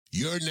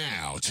You're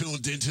now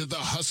tuned into the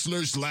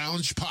Hustlers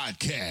Lounge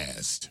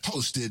podcast,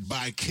 hosted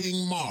by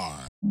King Mar.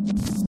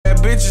 That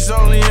bitch is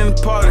only in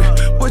the party.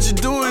 What you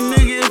doing,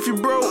 nigga, if you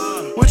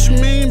broke? What you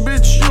mean,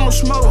 bitch, you don't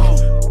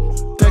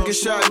smoke? Take a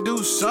shot, do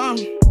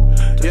something.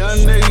 Young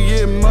nigga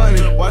get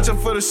money. Watch out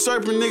for the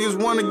serpent,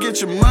 niggas wanna get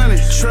your money.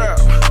 Trap.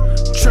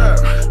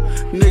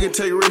 Nigga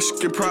take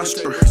risk and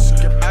prosper.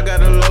 I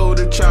got a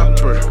loaded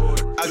chopper.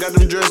 I got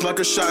them dressed like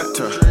a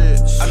shotter.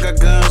 I got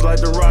guns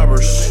like the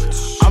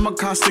robbers. I'm a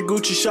constant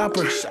Gucci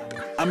shopper.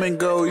 I'm in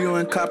gold, you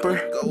in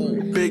copper.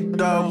 Big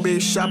dog,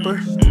 big shopper.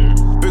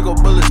 Big ol'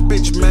 bullets,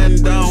 bitch,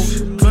 man down.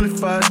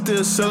 25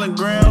 still selling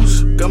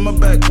grams. Got my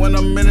back when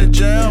I'm in a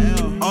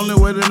jam. Only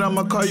way that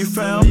I'ma call you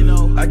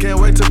fam. I can't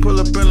wait to pull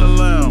up in the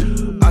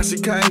lamb.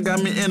 Oxycontin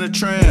got me in a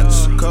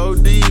trance.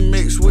 Codeine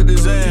mixed with the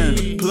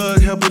Zan.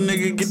 Plug help a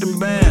nigga get them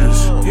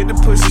bands. Hit the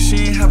pussy,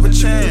 she ain't have a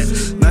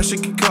chance. Now she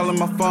keep calling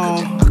my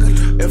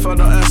phone. If I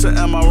don't answer,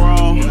 am I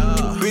wrong?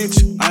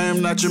 Bitch, I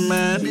am not your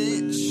man.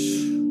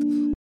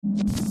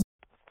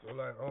 So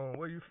like,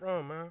 where you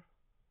from, man?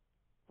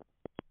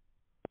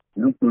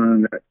 I'm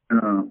from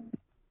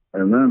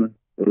Atlanta.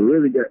 But it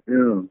really got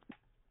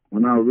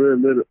when I was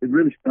really little, it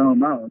really Stone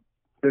Mountain,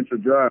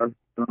 Central Drive,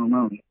 Stone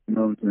Mountain, you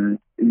know what I'm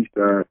saying? East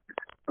side,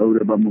 over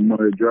there by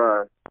Memorial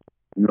Drive,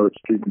 you know,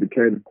 street in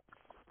Decatur.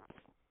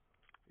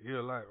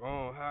 Yeah, like,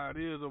 how it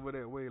is over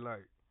that way,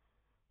 like,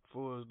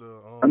 for as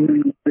the, I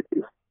mean,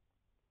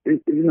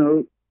 you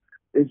know,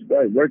 it's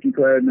like working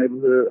class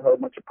neighborhood, a whole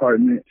bunch of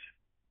apartments,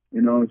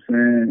 you know what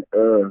I'm saying?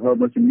 A whole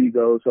bunch of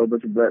Migos, a whole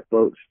bunch of black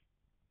folks.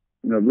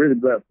 You know, really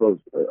black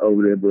folks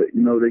over there, but,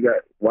 you know, they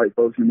got white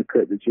folks in the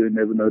cut that you'll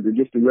never know. They're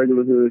just the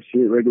regular hood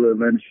shit, regular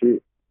Atlanta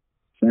shit.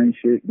 Same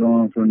shit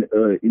going from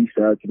the east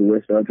side to the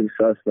west side to the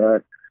south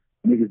side.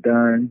 Niggas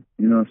dying,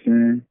 you know what I'm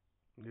saying?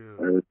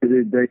 Yeah. To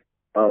this day,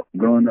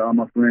 going to all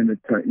my friends,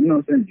 you know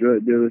what I'm saying,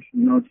 drug dealers,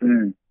 you know what I'm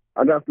saying?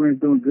 I got friends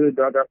doing good,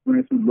 though. I got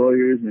friends who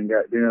lawyers and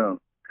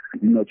goddamn,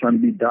 you know, trying to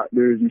be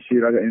doctors and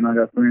shit. I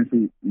got friends who,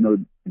 you know,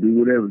 do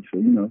whatever. So,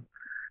 you know,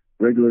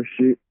 regular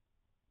shit.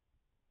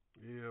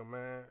 Yeah,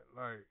 man.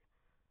 Like,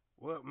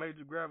 what made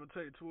you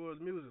gravitate towards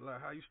music?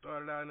 Like, how you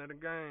started out into the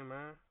game,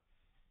 man?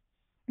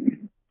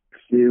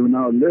 Shit, when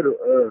I was little,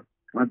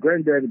 my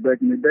granddaddy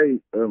back in the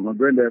day, my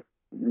granddad,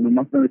 you know,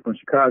 my family from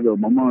Chicago,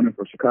 my mom is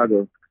from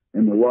Chicago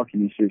and Milwaukee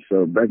and shit.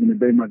 So back in the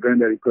day, my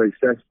granddaddy played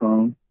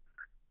saxophone.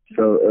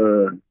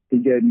 So he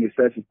gave me a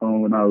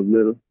saxophone when I was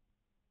little.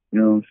 You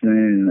know what I'm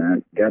saying? And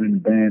I got in the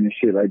band and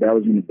shit like that. I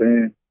was in the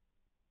band,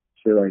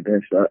 shit like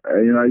that. So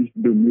I used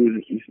to do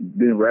music, used to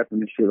be rapping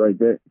and shit like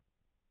that.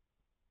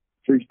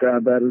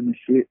 Freestyle battles and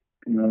shit,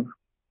 you know,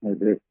 like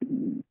that.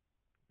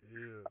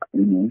 Yeah.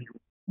 You know.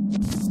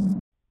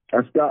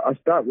 I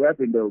stopped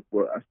rapping though.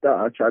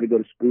 I tried to go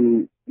to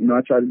school. You know,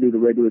 I tried to do the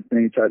regular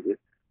thing. Try to, you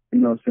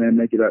know what I'm saying,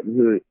 make it out the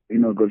hood. You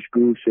know, go to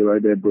school, shit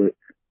like that. But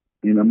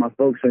you know, my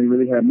folks ain't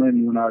really had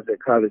money when I was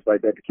at college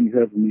like that to keep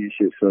helping me and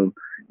shit. So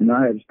you know,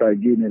 I had to start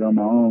getting it on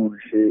my own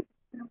and shit.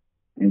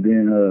 And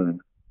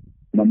then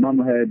my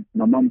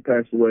mama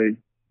passed away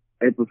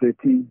April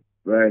 15th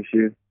last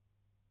year.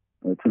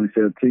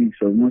 2017.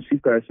 So once she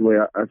passed away,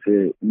 I said,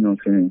 you know what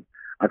I'm saying,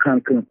 I kind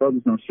of couldn't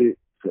focus on shit.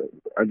 So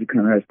I just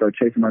kind of had to start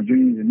chasing my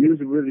dreams. And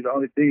music really the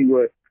only thing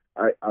where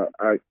I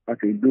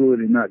could do it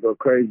and not go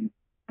crazy.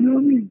 You know what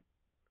I mean?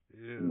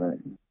 Yeah. Like,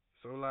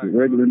 so like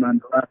regular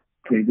 9 to 5,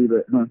 can't do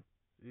that, huh?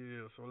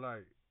 Yeah. So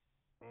like,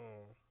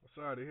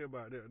 sorry to hear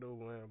about that though,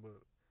 man. But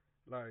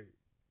like,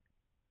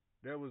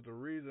 that was the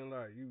reason.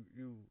 Like,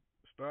 you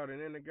started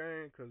in the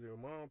game because your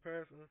mom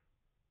passing.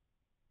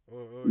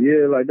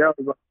 Yeah, like that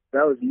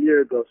was a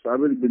year ago. So I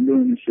really been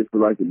doing this shit for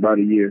like about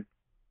a year.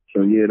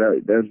 So yeah,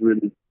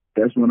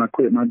 that's when I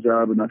quit my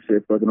job and I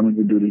said, fuck it, I'm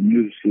gonna do the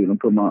music shit. I'm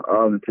put my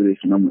all into this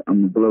and I'm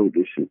gonna blow with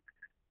this shit.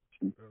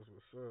 That's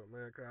what's up,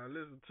 man. Cause I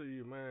listen to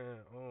you,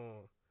 man.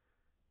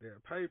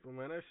 That paper,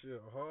 man. That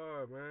shit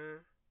hard, man.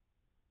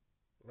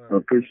 Like, I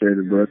appreciate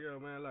it, bro. Yeah,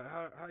 man. Like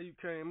how you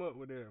came up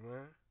with that,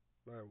 man?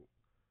 Like,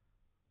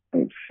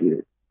 oh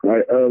shit.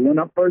 Like when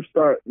I first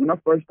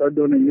started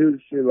doing the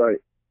music shit,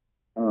 like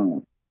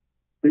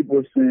people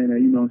were saying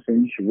that, you know what I'm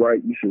saying, you should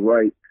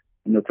write,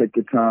 you know, take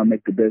your time,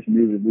 make the best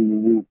music, woo woo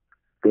woo.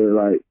 But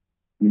like,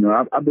 you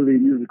know, I believe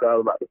music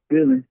all about the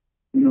feeling.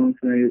 You know what I'm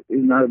saying?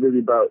 It's not really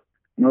about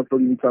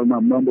motherfuckers be talking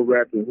about mumble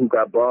rap and who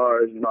got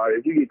bars and all that.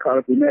 If you get caught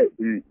up in that,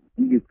 then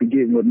you get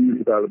forgetting what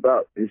music all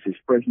about. It's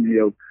expressing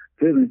your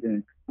feelings.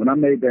 And when I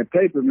made that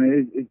paper,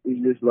 man,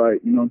 it's just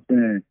like, you know what I'm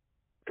saying,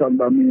 talking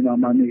about me and all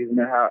my niggas and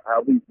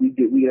how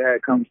we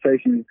had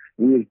conversations.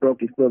 We was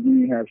broke as fuck. We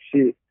didn't have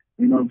shit.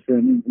 You know what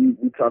I'm saying?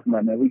 We talking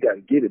about, man, we got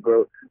to get it,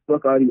 bro.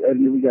 Fuck all these other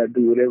niggas. We got to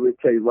do whatever it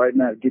takes right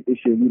now to get this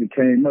shit. We done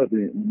came up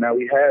and now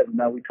we have it.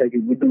 Now we take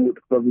it. We're doing what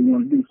the fuck we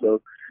want to do.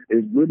 So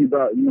it's really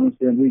about, you know what I'm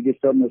saying, we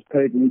get something that's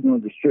paid. We doing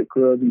the strip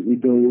clubs. We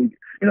doing,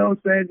 you know what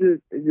I'm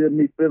saying? It's just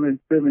me feeling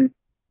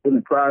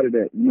proud of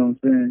that. You know what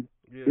I'm saying?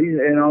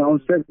 Yeah. And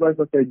on sex life,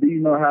 I say, do you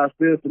know how I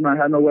feel tonight?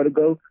 How I know where to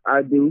go?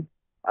 I do.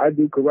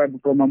 Cause right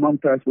before my mom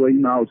passed away,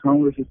 you know, I was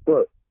homeless as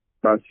fuck.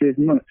 About 6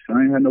 months.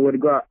 I ain't had nowhere to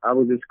go. I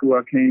was at school.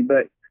 I came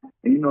back.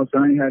 And, you know, so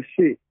I ain't have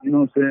shit, you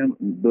know what I'm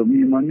saying? But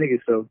me and my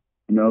niggas, so,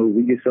 you know,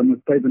 we get so much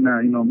paper now,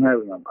 you know, I'm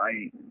having them. I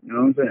ain't, you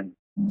know what I'm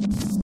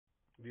saying?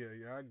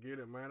 Yeah, I get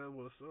it, man. That's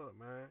what's up,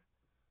 man.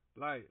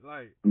 Like,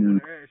 I Yeah.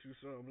 want to ask you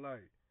something,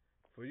 like,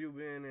 for you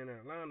being in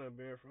Atlanta,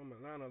 being from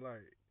Atlanta,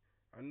 like,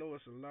 I know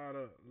it's a lot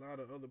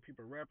of other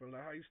people rapping.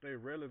 Like, how you stay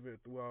relevant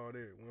through all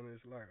that when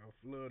it's like a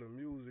flood of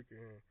music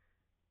and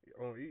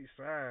on each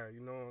side,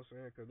 you know what I'm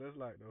saying? Because that's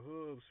like the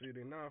hub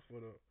city now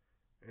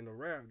in the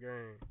rap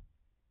game.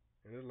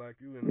 And it's like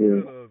you in the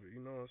middle of it,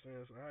 you know what I'm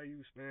saying? So how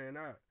you stand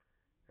out?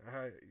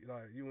 How,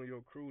 like, you and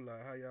your crew,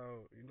 like, how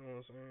y'all, you know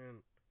what I'm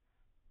saying,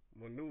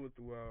 maneuver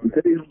through all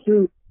that? Tell you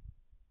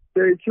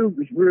the truth,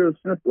 it's real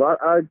simple.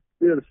 I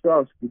steal the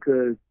sauce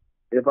because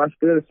if I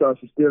steal the sauce,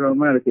 it still don't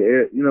matter.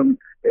 You know,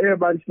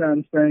 everybody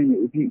sounds the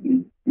same. If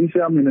you say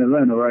I'm in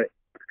Atlanta, right?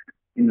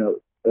 You know,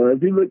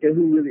 if you look at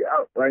who really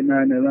out right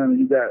now in Atlanta,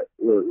 you got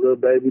Lil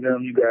Baby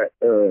them, you got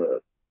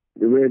the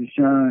Ready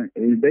Shine,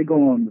 and they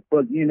going the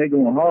fuck in, they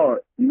going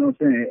hard. You know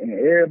what I'm saying? And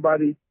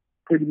everybody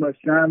pretty much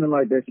shining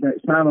like that,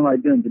 shining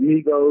like them, the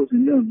Migos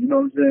and them. You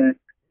know what I'm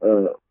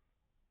saying?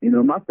 You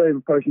know, my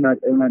favorite person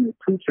out in Atlanta is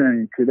 2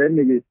 Chainz, because that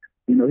nigga,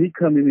 you know, he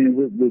coming in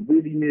with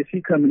wittiness.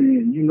 He coming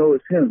in, you know,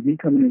 it's him. He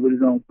coming in with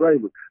his own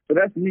flavor. So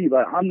that's me.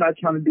 Like, I'm not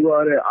trying to do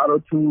all that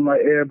auto-tune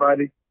like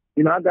everybody.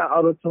 You know, I got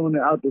auto-tune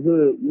out the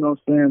hood, you know what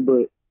I'm saying?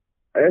 But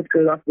that's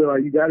because I feel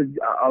like you got to,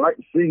 I like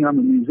to sing. I'm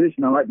a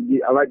musician. I like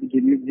to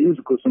get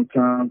musical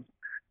sometimes.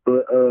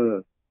 But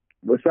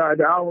besides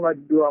that, I don't like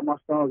to do all my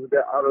songs with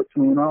that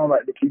auto-tune. I don't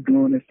like to keep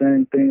doing the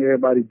same thing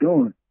everybody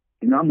doing.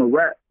 You know, I'm a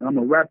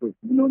rapper,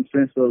 you know what I'm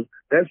saying? So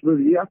that's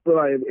really, I feel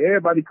like if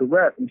everybody could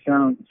rap and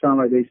sound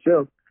like they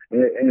self.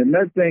 And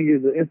another thing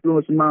is the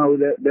influence of mine with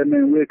that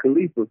man Wiz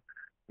Khalifa.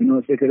 You know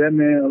what I'm saying? Because that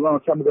man, a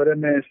long time ago, that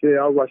man said,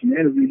 I was watching an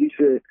interview,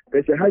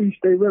 they said, how you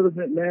stay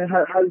relevant, man?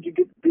 How did you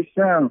get this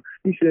sound?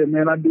 He said,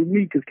 man, I do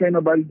me because can't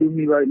nobody do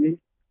me like me.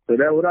 So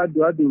that's what I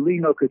do. I do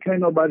Leano because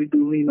can't nobody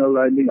do Leano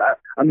like me.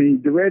 I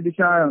mean, the Red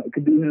Shine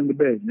could do him the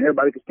best, and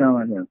everybody could sound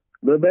like him.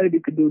 Lil Baby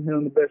could do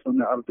him the best on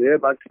that. Obviously,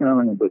 everybody can sound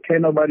like him, but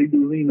can't nobody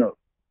do Leano.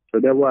 So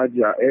that's why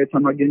every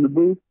time I get in the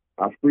booth,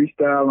 I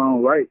freestyle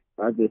on right.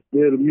 I just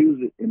feel the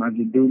music and I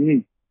just do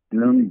me. You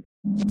know what I mean?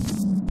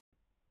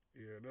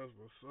 Yeah, that's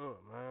what's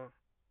up, man.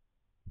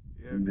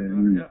 Yeah,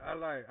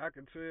 cause I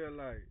can tell,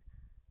 like,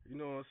 you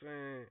know what I'm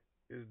saying,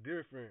 it's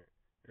different.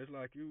 It's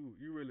like you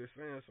really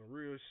saying some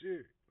real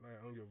shit, like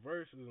on your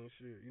verses and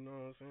shit. You know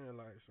what I'm saying,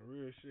 like some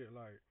real shit,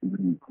 like,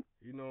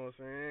 you know what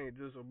I'm saying. It ain't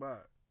just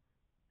about,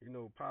 you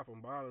know,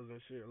 popping bottles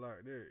and shit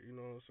like that. You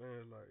know what I'm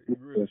saying, like you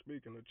really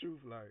speaking the truth,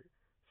 like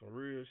some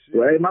real shit.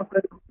 Well, hey,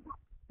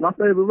 my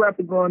favorite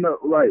rapper growing up,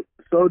 like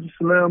Soulja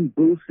Slim,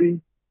 Boosie.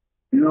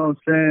 You know what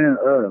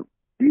I'm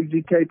saying?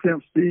 UGK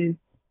Pimp C.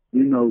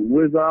 You know,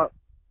 Wizard.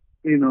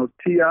 You know,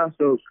 T.I.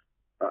 So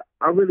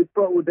I really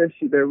fuck with that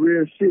shit, that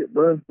real shit,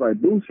 bro. Like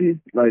Boosie,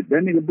 like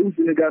that nigga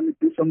Boosie that got me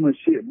through so much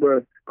shit,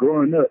 bro,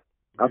 growing up.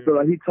 Yeah. I feel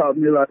like he taught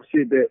me a lot of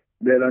shit that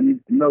I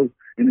need to know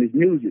in his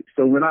music.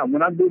 So when I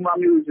do my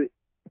music,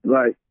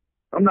 like,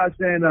 I'm not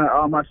saying that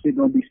all my shit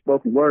gonna be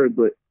spoken word,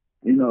 but,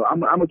 you know, I'm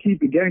gonna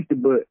keep it gangster,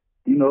 but,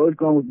 you know, it's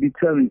gonna be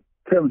telling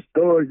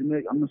stories, and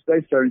I'm gonna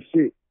say certain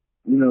shit.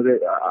 You know, that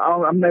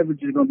I'm never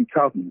just gonna be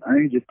talking. I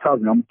ain't just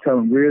talking. I'm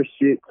telling real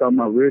shit, talking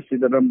about real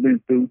shit that I've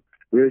been through,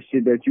 real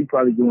shit that you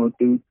probably going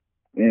through.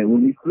 And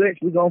when we flex,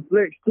 we're going to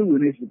flex too.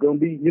 And it's going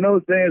to be, you know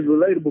what I'm saying, it's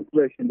relatable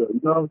flexing though.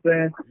 You know what I'm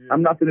saying? Yeah.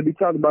 I'm not going to be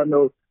talking about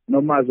no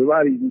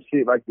Maseratis and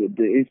shit like the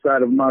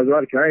inside of a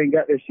Maserati, because I ain't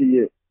got that shit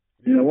yet.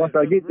 Yeah, you know, once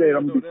I get there,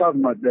 I'm going to be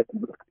talking about that.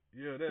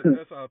 Yeah,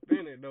 that's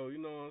authentic though. You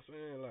know what I'm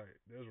saying? Like,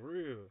 that's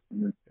real.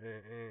 Yeah.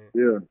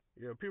 And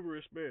yeah, people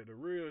respect the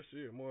real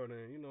shit more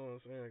than, you know what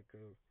I'm saying,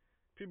 because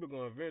people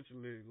going to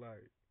eventually,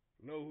 like,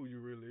 know who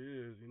you really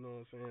is. You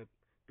know what I'm saying?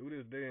 Through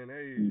this day and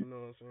age, you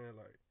know what I'm saying?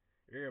 Like,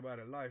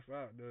 everybody life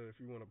out there if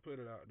you want to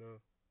put it out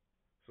there.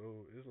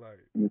 So it's like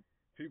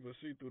people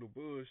see through the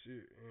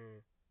bullshit,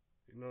 and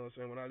you know what I'm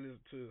saying, when I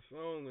listen to the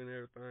song and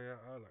everything,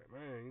 I like,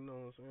 man, you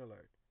know what I'm saying,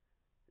 like,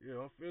 yeah,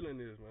 I'm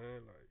feeling this,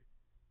 man, like,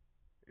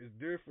 it's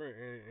different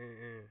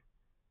and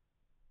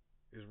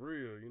it's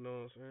real, you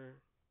know what I'm saying.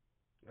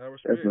 I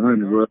respect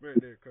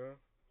that, cuz.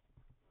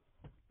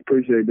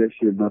 Appreciate that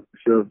shit, man, for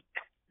sure.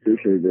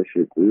 Appreciate that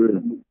shit, for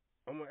real.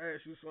 I'm gonna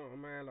ask you something,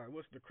 man, like,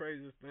 what's the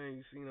craziest thing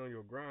you seen on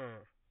your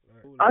grind?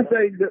 I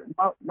say that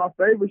my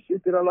favorite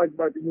shit that I like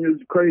about the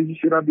music, crazy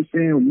shit I be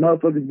seeing,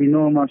 motherfuckers be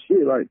knowing my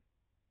shit. Like,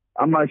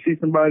 I might see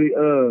somebody,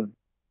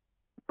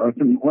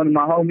 one of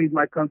my homies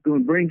might come through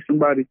and bring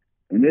somebody,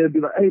 and they'll be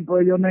like, hey, bro,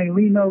 your name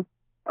Leano?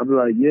 I'll be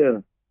like,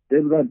 yeah.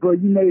 They'll be like, bro,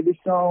 you made this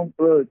song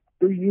 3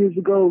 years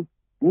ago.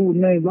 Who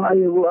named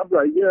Liar? I'll be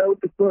like, yeah, what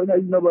the fuck? How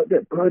you know about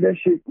that? Bro, that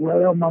shit, well,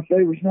 that was my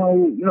favorite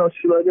song. You know,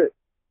 shit like that.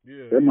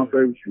 Yeah, that's my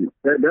favorite shit.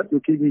 That's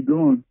what keep me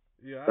going.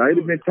 Yeah, it'd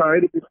have been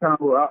time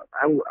where I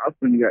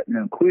finna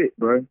goddamn quit,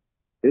 bro.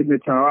 It'd been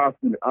time I was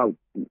finna out,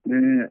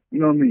 man. You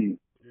know what I mean?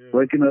 Yeah.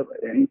 Waking up,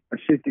 ain't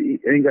shit to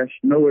eat, ain't got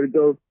nowhere to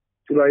go,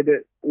 shit like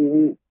that.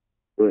 Ooh.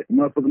 But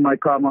motherfucker might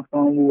call my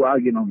phone, ooh, I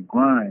get on the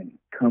grind,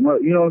 come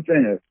up. You know what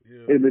I'm saying?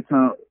 Yeah. It'd been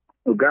time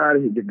So God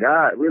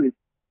really,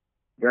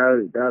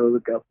 gotta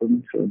look out for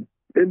me. So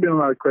it's been a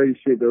lot of crazy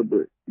shit though,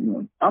 but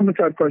I'm the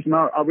type of person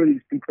I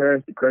really see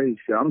past the crazy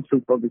shit. I'm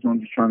too focused on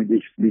just trying to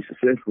be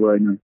successful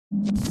right now.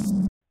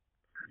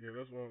 Yeah,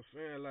 that's what I'm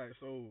saying. Like,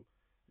 so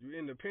you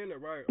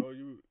independent, right? Or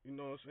you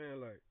know what I'm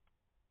saying? Like,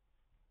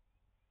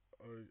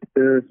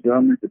 so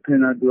I'm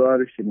independent. I do all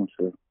this shit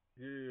myself.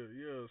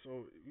 Yeah.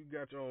 So you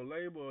got your own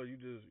label, or you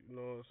just, you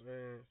know what I'm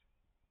saying?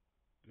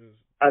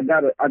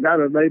 I got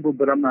a label,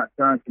 but I'm not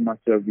signed to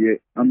myself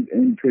yet. I'm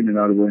independent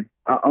all the way.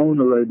 I own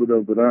a label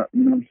though, but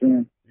you know what I'm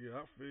saying? Yeah,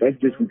 I feel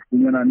that's you, just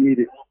when I need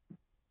it.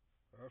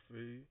 I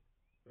feel you.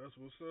 That's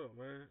what's up,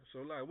 man. So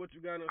like, what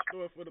you got in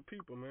store for the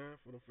people, man,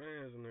 for the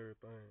fans and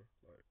everything?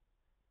 Like,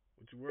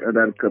 what you working on?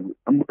 I got a couple.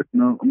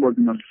 I'm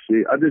working on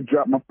shit. I just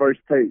dropped my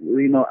first tape,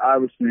 Leano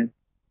Iverson.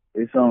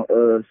 It's on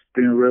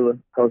Spinrilla,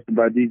 hosted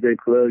by DJ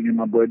Plug and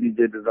my boy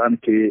DJ Designer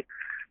Kid.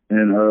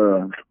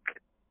 And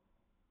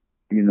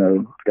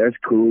that's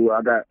cool.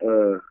 I got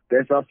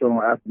that's also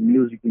on Apple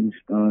Music and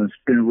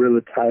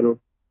Spinrilla title,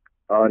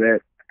 all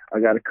that. I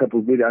got a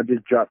couple videos. I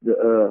just dropped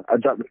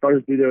the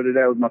first video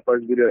today. Was my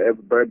first video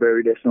ever,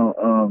 Burberry. That's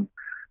on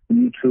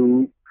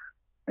YouTube.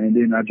 And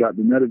then I dropped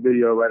another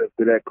video right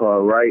after that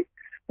called Right.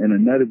 And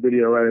another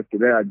video right after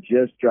that I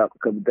just dropped a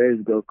couple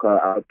days ago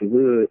called Out the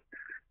Hood.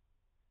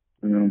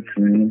 You know what I'm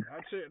saying?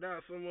 I checked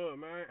out some of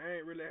it, man. I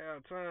ain't really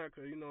have time,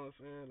 cause you know what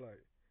I'm saying, like,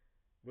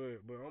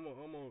 but I'm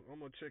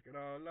gonna check it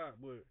all out.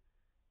 But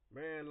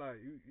man, like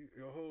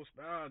your whole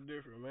style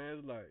different,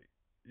 man. It's like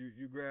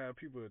you grab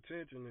people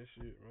attention and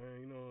shit,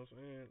 man. You know what I'm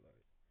saying? Like,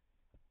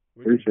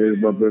 appreciate it,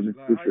 my brother.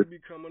 Like, how you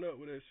be coming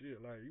up with that shit?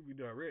 Like, you be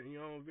directing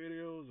your own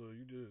videos, or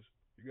you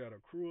got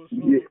a crew or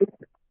something? Yeah.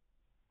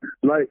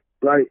 Like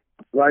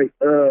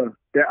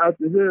that Out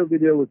the Hood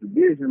video was a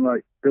vision.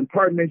 Like the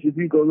apartments, if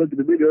you go look at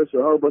the video, it's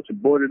a whole bunch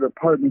of boarded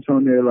apartments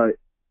on there. Like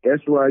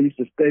that's where I used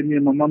to stay. Me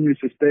and my mom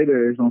used to stay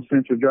there. It's on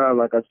Central Drive,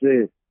 like I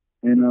said.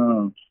 And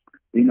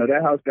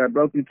that house got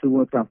broken into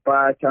one time,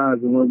 5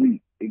 times in 1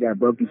 week. It got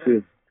broken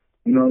into.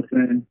 You know what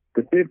I'm saying?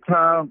 The 5th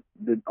time,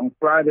 on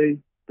Friday,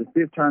 the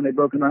 5th time they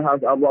broke in my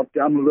house, I walked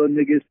out. I'm a little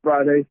nigga. It's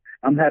Friday.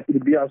 I'm happy to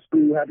be out of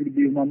school, happy to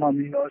be with my mom.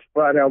 It's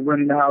Friday. I'm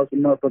running the house, a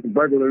motherfucking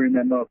burglar in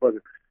that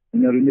motherfucker. The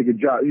nigga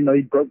dropped,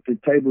 he broke the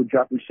table,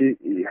 dropping shit.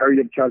 He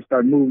hurried up, tried to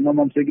start moving. My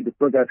mom said, get the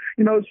fuck out.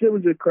 Shit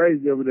was just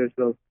crazy over there.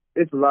 So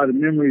it's a lot of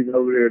memories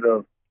over there,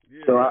 though.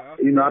 Yeah, so I've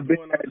been. I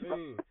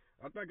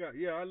think I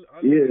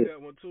looked at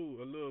that one too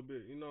a little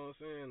bit. You know what I'm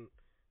saying?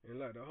 And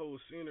like the whole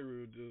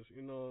scenery, just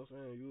you know what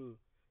I'm saying.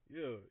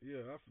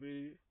 I feel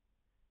you.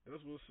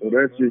 That's what's up.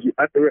 That's just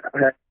I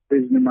had a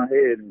vision in my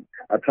head, and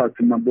I talked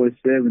to my boy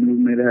Seven, who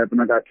made it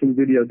happen. I got 2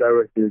 video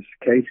directors,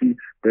 Casey,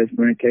 best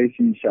friend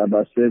Casey, shot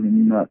by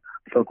Seven. I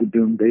fuck with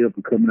them. They up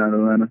and coming out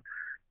of Atlanta.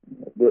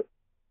 But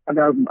I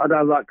got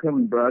a lot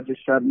coming, bro. I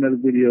just shot another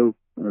video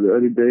the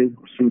other day.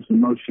 Shoot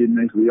some more shit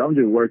next week. I'm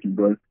just working,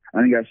 bro.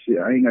 I ain't got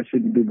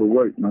shit to do but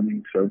work.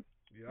 So.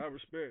 Yeah, I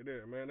respect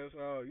that, man. That's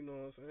all. You know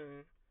what I'm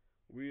saying?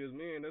 We as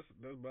men, that's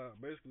about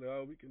basically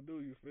all we can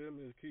do. You feel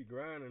me? Is keep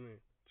grinding and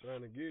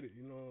trying to get it.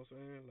 You know what I'm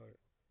saying? Like,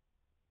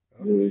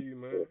 I feel you,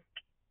 man.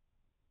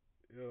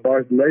 Yeah, as far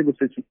as the label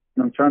situation,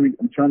 I'm trying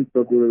to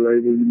fuck with a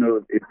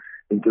label.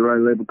 If the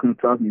right label comes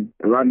talking,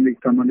 a lot of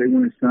niggas talking about they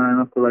want to sign.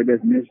 I feel like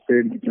that's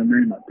necessary to get your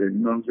name out there. You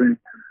know what I'm saying?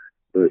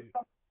 But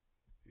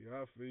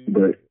I feel you.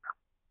 But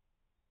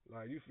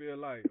like you feel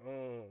like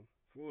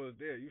for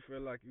that, you feel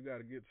like you got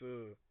to get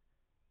to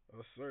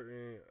a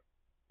certain.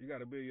 You got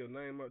to build your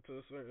name up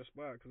to a certain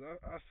spot. Cause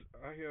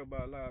I hear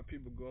about a lot of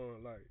people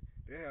going like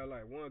they have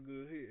like one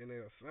good hit and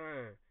they'll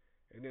sign.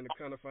 And then to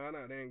kind of find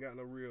out they ain't got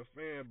no real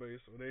fan base,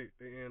 so they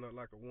end up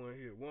like a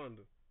one-hit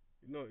wonder.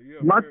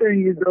 My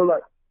thing is though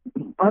that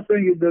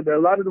a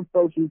lot of them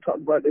folks who talk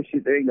about that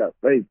shit, they ain't got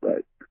faith.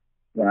 Like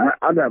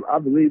I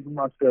believe in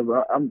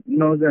myself. I'm you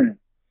know what I'm saying?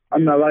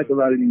 I'm not like a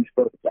lot of these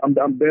folks. I'm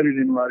better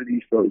than a lot of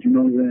these folks. You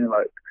know what I'm saying?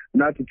 Like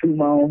not to toot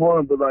my own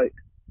horn, but like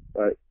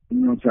you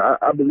know what I'm saying?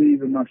 I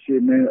believe in my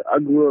shit, man. I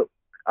grew up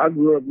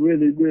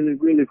really, really,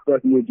 really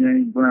fucking with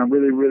James Brown,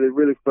 really, really,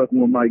 really fucking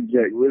with Mike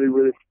Jack, really,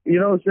 really, you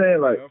know what I'm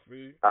saying? Like,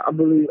 I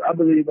believe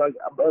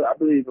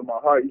in my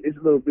heart. It's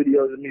little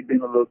videos of me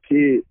being a little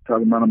kid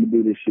talking about I'm gonna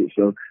do this shit.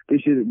 So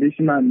this is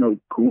not no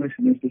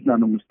coincidence. It's not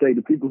no mistake.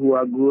 The people who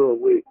I grew up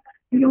with,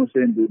 you know what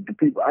I'm saying? The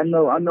people I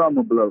know I'm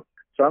a blow.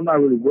 So I'm not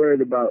really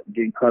worried about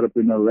getting caught up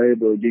in no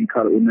label or getting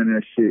caught up with none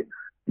of that shit.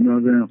 You know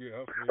what I'm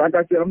saying? Like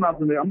I said, I'm not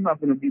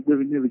gonna be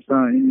willy-nilly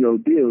signing any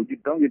old deal.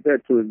 Don't get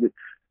that twisted.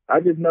 I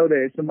just know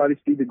that if somebody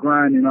see the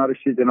grind and all the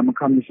shit that I'm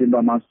accomplishing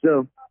by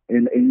myself,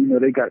 and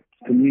they got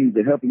to me,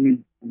 they're helping me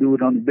do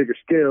it on a bigger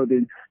scale,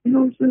 then you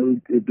know what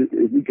I'm saying.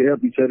 If we can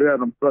help each other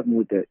out, I'm fucking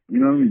with that. You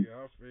know what I mean? Yeah,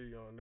 I feel you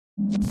on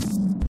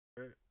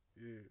that.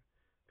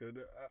 Yeah.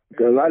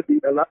 Cause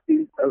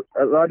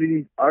a lot of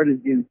these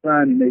artists getting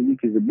signed and they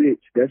weak as a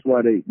bitch. That's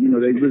why they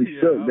really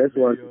suck. That's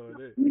why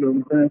you know what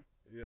I'm saying.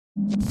 Yeah.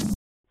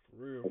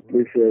 For real.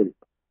 Appreciate it.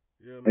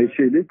 Yeah, man. Hey,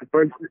 shit,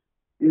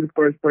 you're the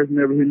first person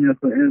ever hit me up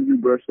for an interview,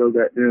 bro. So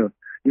goddamn,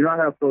 You know, I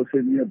have folks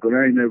hitting me up, but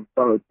I ain't never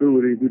followed through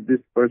with it. With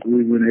this first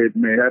week when it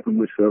made happen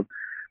with stuff.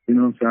 You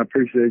know what I'm saying? I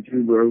appreciate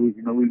you, bro.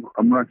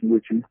 I'm rocking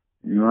with you.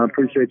 You know, I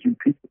appreciate you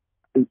people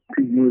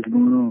what's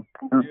going on.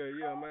 Huh?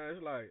 Yeah, man.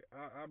 It's like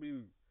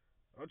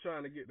I'm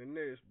trying to get the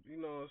next. You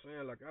know what I'm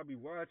saying? Like I be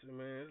watching,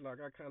 man. It's like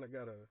I kind of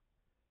got a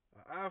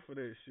eye for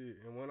that shit.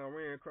 And when I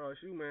ran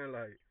across you, man,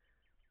 like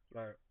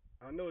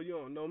I know you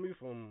don't know me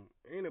from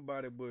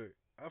anybody, but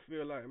I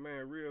feel like,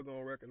 man, real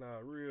gonna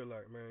recognize real.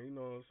 Like, man, you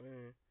know what I'm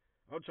saying?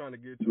 I'm trying to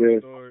get your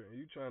story, and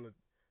you trying to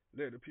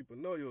let the people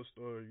know your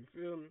story. You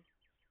feel me?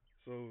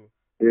 So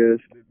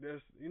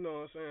that's, you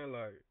know what I'm saying?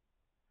 Like,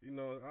 you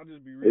know, I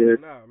just be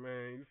reaching out,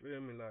 man. You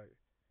feel me? Like,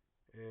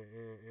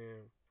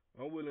 and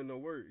I'm willing to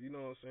work. You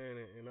know what I'm saying?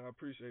 And I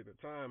appreciate the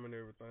time and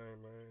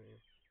everything, man,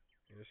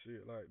 and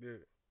shit like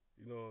that.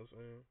 You know what I'm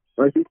saying?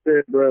 Like you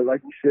said,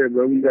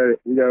 bro, we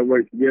gotta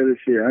work together.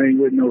 Shit, I ain't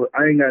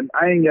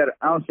got an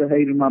ounce of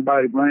hate in my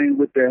body, but I ain't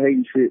with that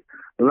hating shit.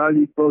 A lot of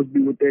these folks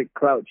be with that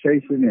clout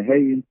chasing and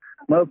hating.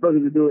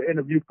 Motherfuckers will do an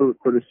interview for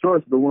the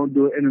source, but won't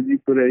do an interview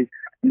for they,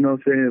 you know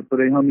what I'm saying, for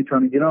they homie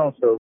trying to get on.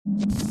 So,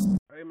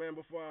 hey man,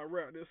 before I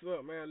wrap this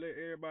up, man, let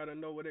everybody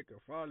know where they can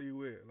follow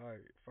you at,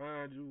 like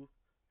find you,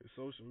 your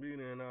social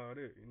media and all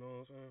that. You know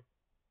what I'm saying?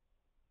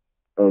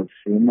 Oh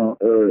shit, I'm on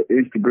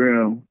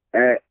Instagram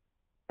at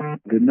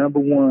the number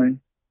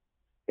one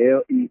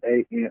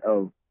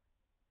Leano.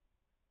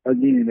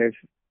 Again, that's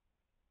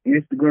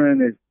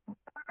Instagram is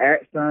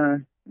 @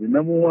 the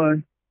number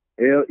one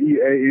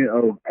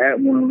Leano at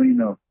one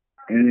Leano.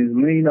 And it's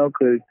Leano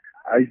because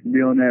I used to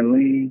be on that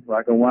lean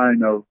like a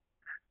wino.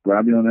 But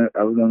I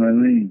was on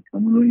that lean.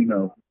 I'm a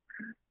Leano.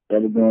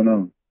 That's what's going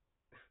on.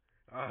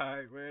 All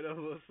right, man, that's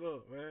what's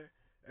up, man.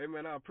 Hey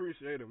man, I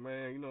appreciate it,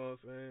 man. You know what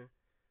I'm saying?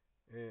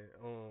 And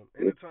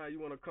anytime you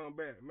wanna come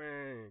back,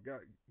 man,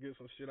 get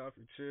some shit off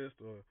your chest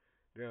or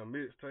damn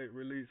mixtape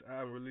release,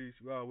 album release,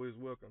 you always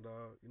welcome,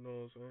 dog. You know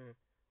what I'm saying?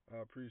 I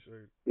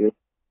appreciate it. Yeah.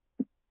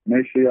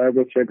 Make sure y'all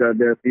go check out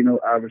that Fino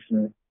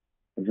Iverson.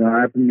 It's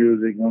on Apple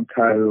Music, on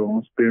Tidal,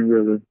 on Spin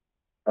River,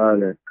 all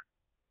that.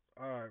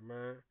 All right,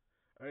 man.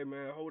 Hey,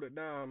 man, hold it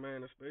down,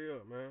 man, and stay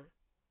up, man.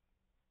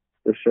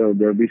 For sure,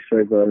 bro. Be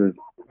safe out here.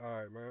 All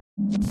right, man.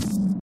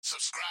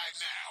 Subscribe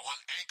now on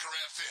Anchor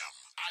FM,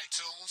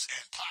 iTunes,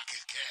 and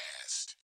Pocket Cast.